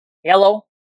Hello,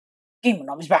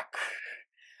 GamerNom is back.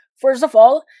 First of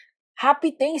all, happy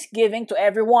Thanksgiving to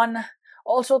everyone.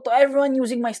 Also to everyone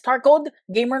using my star code,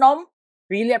 GamerNom.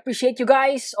 Really appreciate you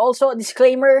guys. Also, a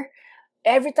disclaimer,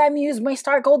 every time you use my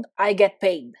star code, I get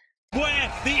paid.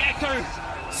 Where the echo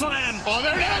slam. Oh,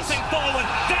 there it is. Bouncing forward.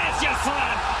 There's your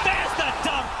slam. There's the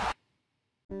dunk.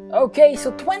 Okay, so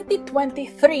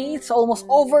 2023, it's almost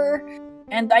over.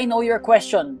 And I know your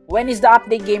question, when is the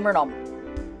update, GamerNom?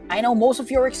 I know most of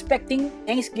you are expecting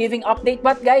Thanksgiving update,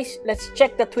 but guys, let's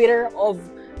check the Twitter of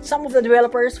some of the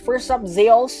developers. First up,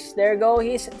 Zeos. There you go.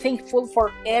 He's thankful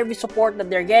for every support that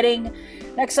they're getting.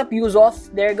 Next up,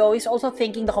 Yuzoth. There you go. He's also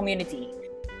thanking the community.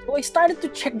 So I started to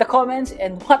check the comments,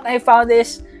 and what I found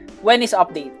is, when is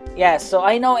update? Yes, so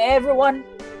I know everyone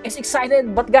is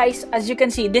excited, but guys, as you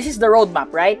can see, this is the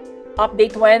roadmap, right?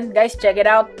 Update when? Guys, check it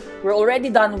out. We're already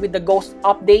done with the Ghost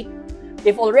update.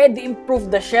 They've already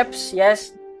improved the ships.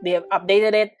 Yes, they have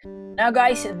updated it. Now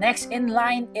guys, next in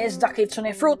line is the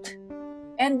Kitsune Fruit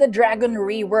and the Dragon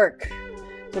rework.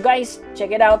 So guys, check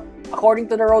it out. According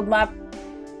to the roadmap,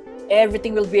 the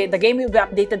game will be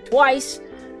updated twice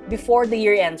before the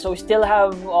year end. So we still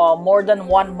have more than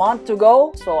 1 month to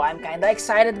go. So I'm kinda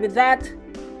excited with that.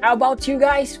 How about you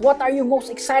guys? What are you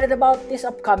most excited about these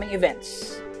upcoming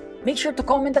events? Make sure to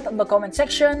comment that in the comment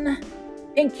section.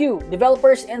 Thank you,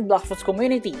 developers and BloxFruits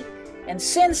community. And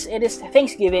since it is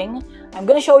Thanksgiving, I'm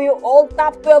gonna show you all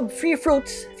top 12 free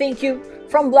fruits, thank you,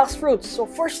 from BloxFruits. So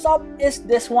first up is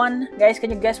this one. Guys,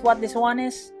 can you guess what this one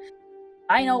is?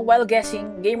 I know, while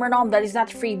guessing, GamerNom, that is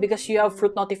not free because you have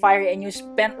Fruit Notifier and you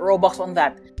spent Robux on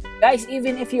that. Guys,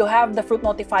 even if you have the Fruit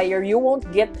Notifier, you won't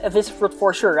get this fruit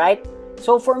for sure, right?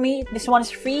 So for me, this one is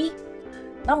free.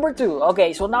 Number 2,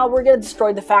 okay, so now we're gonna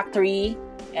destroy the factory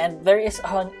and there is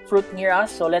a fruit near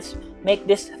us, so let's make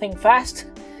this thing fast.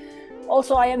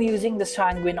 Also, I am using the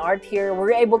Sanguine art here.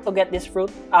 We're able to get this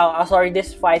fruit,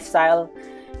 this fight style.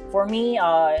 For me,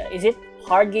 is it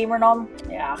hard, GamerNom?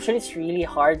 Yeah, actually it's really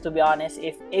hard, to be honest.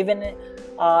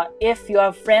 If you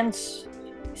have friends,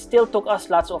 still took us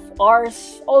lots of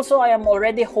hours. Also, I am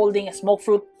already holding a smoke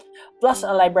fruit plus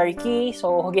a library key.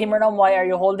 So GamerNom, why are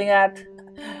you holding that?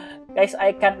 Guys,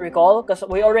 I can't recall because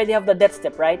we already have the death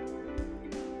step, right?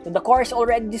 So the core is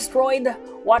already destroyed.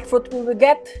 What fruit will we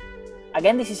get?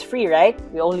 Again, this is free, right?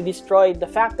 We only destroyed the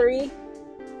factory.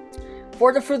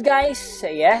 For the fruit, guys,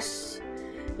 yes.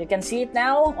 You can see it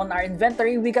now on our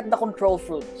inventory. We got the control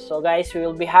fruit. So guys, we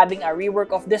will be having a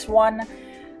rework of this one.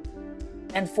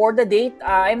 And for the date,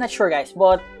 I'm not sure, guys,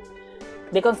 but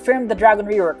they confirmed the dragon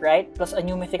rework, right? Plus a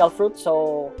new mythical fruit.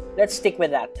 So let's stick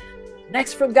with that.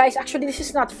 Next fruit, guys, actually this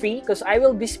is not free because I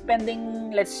will be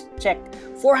spending, let's check,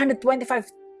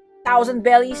 425,000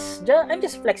 bellies. I'm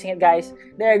just flexing it, guys.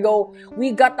 There you go.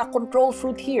 We got a control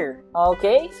fruit here.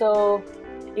 Okay, so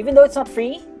even though it's not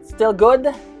free, it's still good.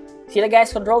 See the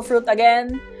guys, control fruit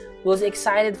again. Was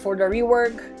excited for the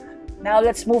rework. Now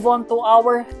let's move on to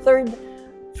our third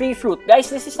free fruit. Guys,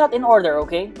 this is not in order,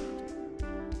 okay?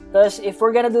 Because if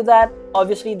we're gonna do that,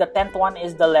 obviously the 10th one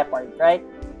is the leopard, right?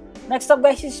 Next up,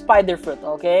 guys, is spider fruit,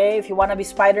 okay? If you wanna be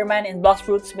Spider-Man in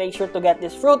BloxFruits, make sure to get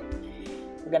this fruit.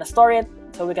 We're gonna store it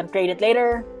so we can trade it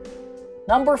later.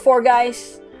 Number 4,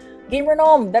 guys,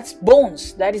 GamerNom, that's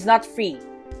bones. That is not free.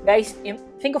 Guys,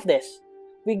 think of this.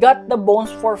 We got the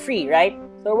bones for free, right?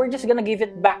 So we're just gonna give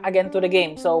it back again to the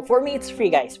game. So for me, it's free,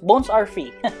 guys. Bones are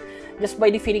free. Just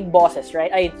by defeating bosses,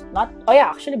 right?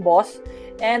 Actually boss.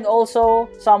 And also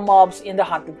some mobs in the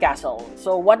Haunted Castle.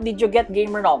 So what did you get,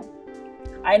 GamerNom?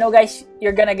 I know, guys,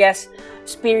 you're gonna guess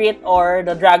spirit or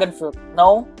the dragon fruit.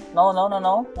 No.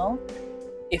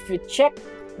 If you check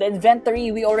the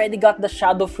inventory, we already got the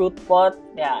shadow fruit, but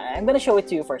yeah, I'm gonna show it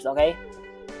to you first, okay?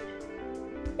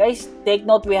 Guys, take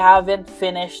note, we haven't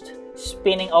finished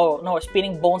spinning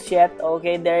bones yet.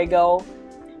 Okay, there you go.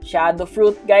 Shadow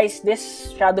fruit, guys.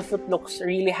 This shadow fruit looks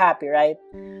really happy, right?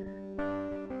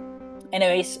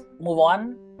 Anyways, move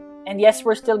on. And yes,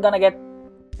 we're still gonna get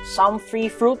some free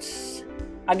fruits.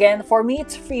 Again, for me,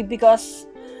 it's free because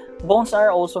bones are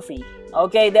also free.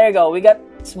 Okay, there you go. We got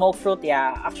smoke fruit.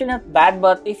 Yeah, actually not bad,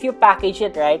 but if you package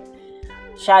it, right?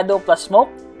 Shadow plus smoke.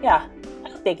 Yeah,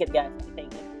 I'll take it, guys. I'll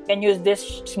take it. You can use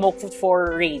this smoke fruit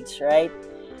for raids, right?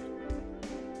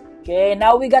 Okay,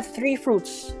 now we got 3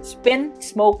 fruits. Spin,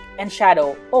 smoke, and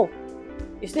shadow. Oh,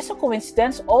 is this a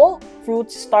coincidence? All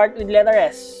fruits start with letter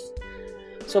S.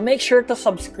 So make sure to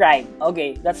subscribe.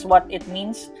 Okay, that's what it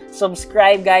means.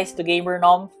 Subscribe, guys, to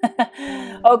GamerNom.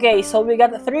 Okay, so we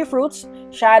got 3 fruits.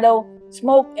 Shadow,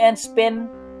 smoke, and spin.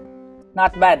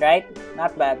 Not bad, right?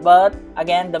 Not bad. But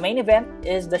again, the main event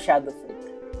is the shadow fruit.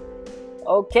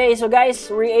 Okay, so guys,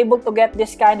 we're able to get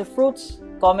this kind of fruits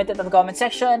comment it in the comment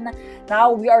section.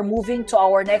 Now we are moving to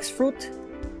our next fruit.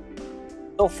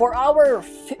 So for our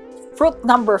fruit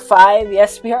number 5,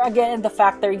 yes, we are again in the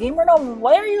factory. GamerNom,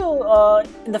 why are you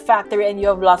in the factory and you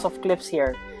have lots of clips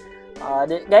here?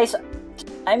 Guys,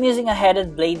 I'm using a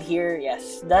headed blade here.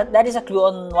 Yes, that is a clue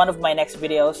on one of my next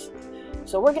videos.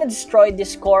 So we're gonna destroy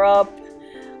this core up.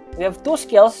 We have 2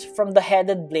 skills from the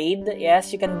headed blade.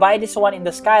 Yes, you can buy this one in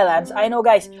the Skylands. I know,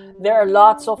 guys, there are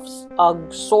lots of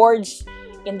swords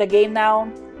in the game now,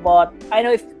 but I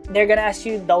know if they're gonna ask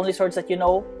you, the only swords that you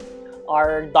know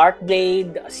are Dark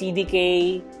Blade,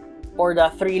 CDK, or the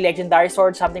 3 legendary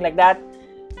swords, something like that.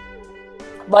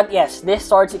 But yes, these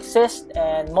swords exist,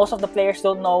 and most of the players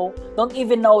don't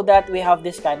even know that we have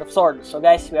this kind of sword. So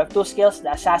guys, we have 2 skills: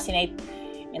 the Assassinate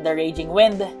and the Raging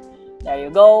Wind. There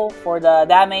you go. For the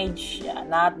damage, yeah,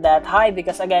 not that high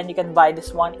because again, you can buy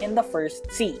this one in the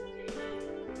first sea.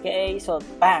 Okay, so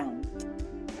bang.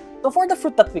 So for the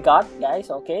fruit that we got,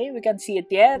 guys, okay, we can see it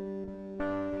yet.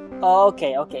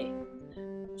 Okay.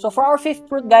 So for our 5th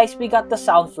fruit, guys, we got the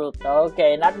sound fruit.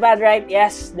 Okay, not bad, right?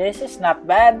 Yes, this is not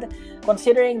bad,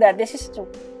 considering that this is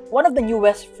one of the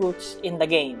newest fruits in the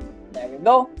game. There you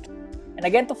go. And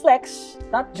again, to flex,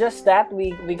 not just that,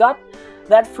 we got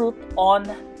that fruit on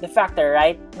the factory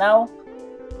right now.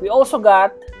 We also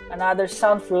got another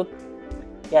sound fruit,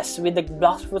 yes, with the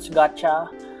BloxFruits gotcha,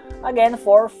 again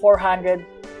for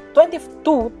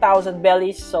 422,000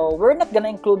 bellies. So we're not gonna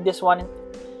include this one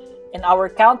in our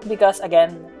count because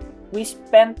again, we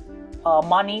spent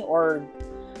money or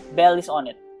bellies on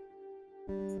it.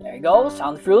 There you go,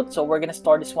 sound fruit. So we're gonna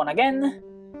store this one again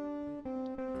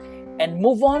and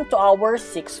move on to our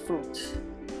 6th fruit.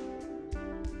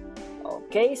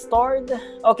 Okay, stored.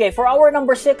 Okay, for our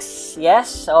number 6,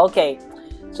 yes, okay.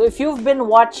 So if you've been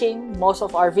watching most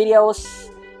of our videos,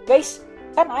 guys,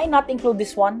 can I not include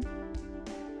this one?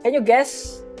 Can you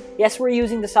guess? Yes, we're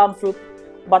using the sound fruit,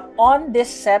 but on this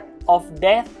set of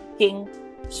Death King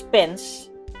spins,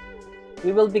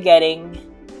 we will be getting,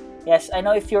 yes, I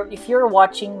know if you're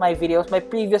watching my videos, my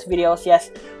previous videos,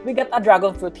 yes, we got a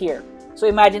dragon fruit here. So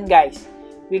imagine, guys,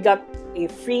 we got a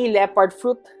free leopard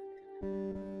fruit.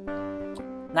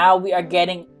 Now we are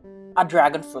getting a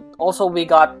dragon fruit. Also, we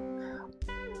got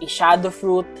a shadow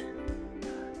fruit.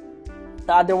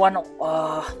 The other one,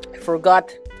 I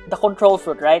forgot, the control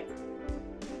fruit, right?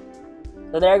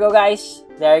 So there you go, guys.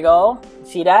 There you go.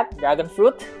 See that? Dragon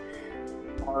fruit.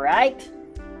 Alright.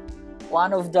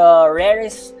 One of the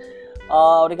rarest,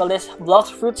 what do you call this?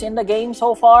 BloxFruits in the game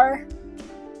so far.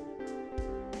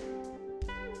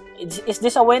 Is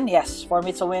this a win? Yes, for me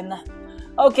it's a win.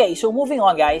 Okay, so moving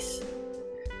on, guys.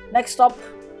 Next up,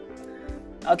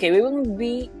 okay, we won't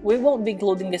be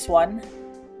including this one,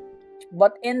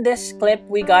 but in this clip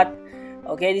we got,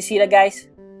 okay, you see that, guys?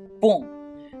 Boom!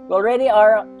 We already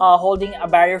are holding a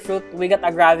barrier fruit. We got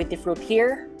a gravity fruit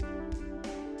here.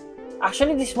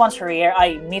 Actually, this one's rare,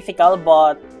 mythical,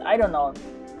 but I don't know.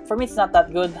 For me, it's not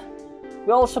that good.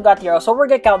 We also got hero, so we're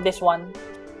gonna count this one.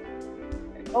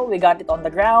 Oh, we got it on the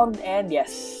ground, and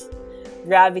yes,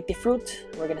 gravity fruit.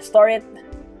 We're gonna store it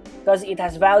because it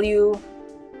has value.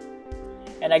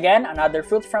 And again, another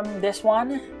fruit from this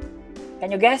one.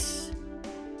 Can you guess?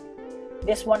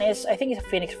 This one is, I think it's a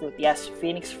phoenix fruit. Yes,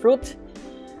 phoenix fruit.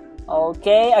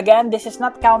 Okay, again, this is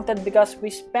not counted because we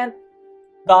spent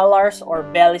dollars or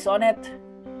bellies on it.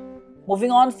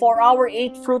 Moving on for our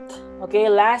 8th fruit. Okay,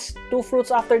 last 2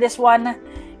 fruits after this one.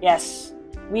 Yes,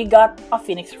 we got a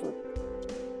phoenix fruit.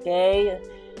 Okay,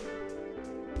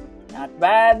 not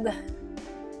bad.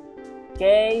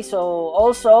 Okay, so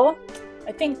also,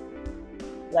 I think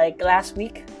like last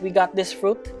week, we got this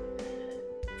fruit,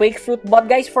 quake fruit. But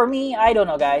guys, for me, I don't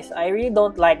know, guys. I really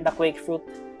don't like the quake fruit.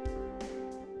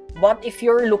 But if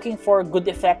you're looking for good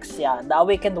effects, yeah, the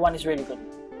awakened one is really good.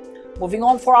 Moving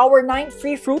on for our 9th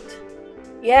free fruit.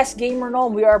 Yes,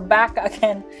 GamerNom, we are back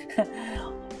again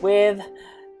with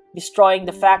destroying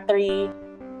the factory.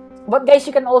 But guys,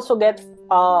 you can also get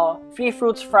free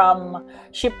fruits from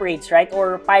ship raids, right?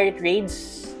 Or pirate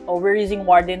raids. Oh, we're using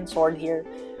Warden Sword here.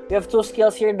 We have 2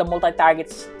 skills here, the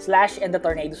multi-target slash and the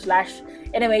tornado slash.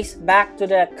 Anyways, back to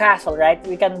the castle, right?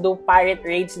 We can do pirate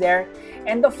raids there.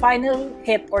 And the final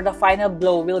hit or the final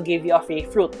blow will give you a free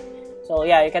fruit. So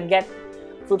yeah, you can get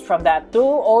fruit from that too.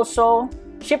 Also,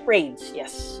 ship raids.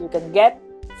 Yes, you can get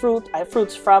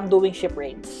fruits from doing ship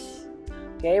raids.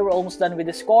 Okay, we're almost done with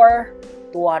the score.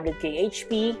 200k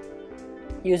HP.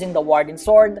 Using the Warden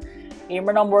Sword.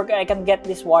 GamerNom work, I can get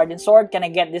this Warden Sword. Can I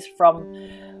get this from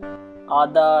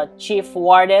the Chief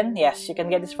Warden? Yes, you can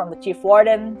get this from the Chief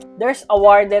Warden. There's a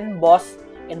Warden boss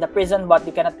in the prison, but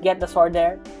you cannot get the sword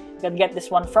there. You can get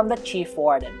this one from the Chief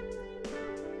Warden.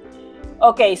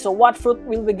 Okay, so what fruit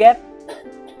will we get?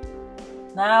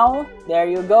 Now, there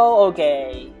you go.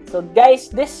 Okay. So guys,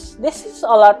 this is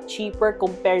a lot cheaper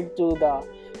compared to the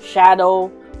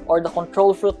shadow or the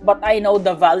control fruit, but I know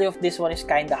the value of this one is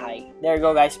kinda high. There you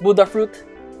go guys, Buddha fruit.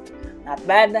 Not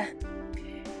bad.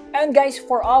 And guys,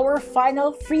 for our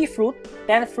final free fruit,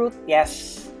 10th fruit,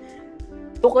 yes.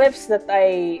 2 clips that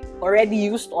I already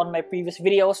used on my previous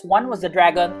videos. One was the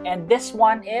dragon, and this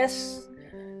one is,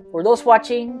 for those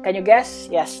watching, can you guess?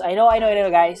 Yes, I know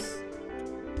guys.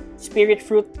 Spirit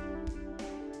fruit.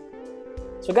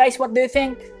 So guys, what do you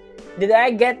think? Did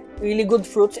I get really good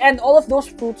fruits? And all of those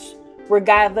fruits were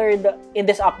gathered in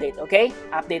this update, okay?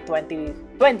 Update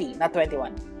 2020, not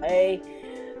 21. Okay.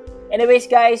 Anyways,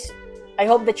 guys, I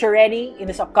hope that you're ready in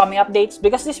this upcoming updates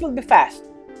because this will be fast.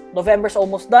 November's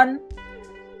almost done.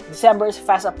 December is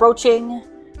fast approaching.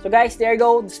 So guys, there you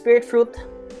go, the spirit fruit.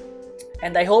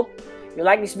 And I hope you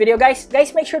like this video, guys.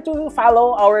 Guys, make sure to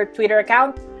follow our Twitter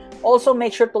account. Also,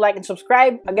 make sure to like and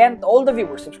subscribe. Again, to all the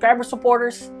viewers, subscribers,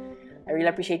 supporters, I really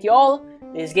appreciate you all.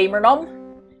 This is GamerNom.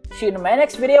 See you in my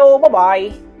next video.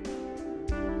 Bye-bye.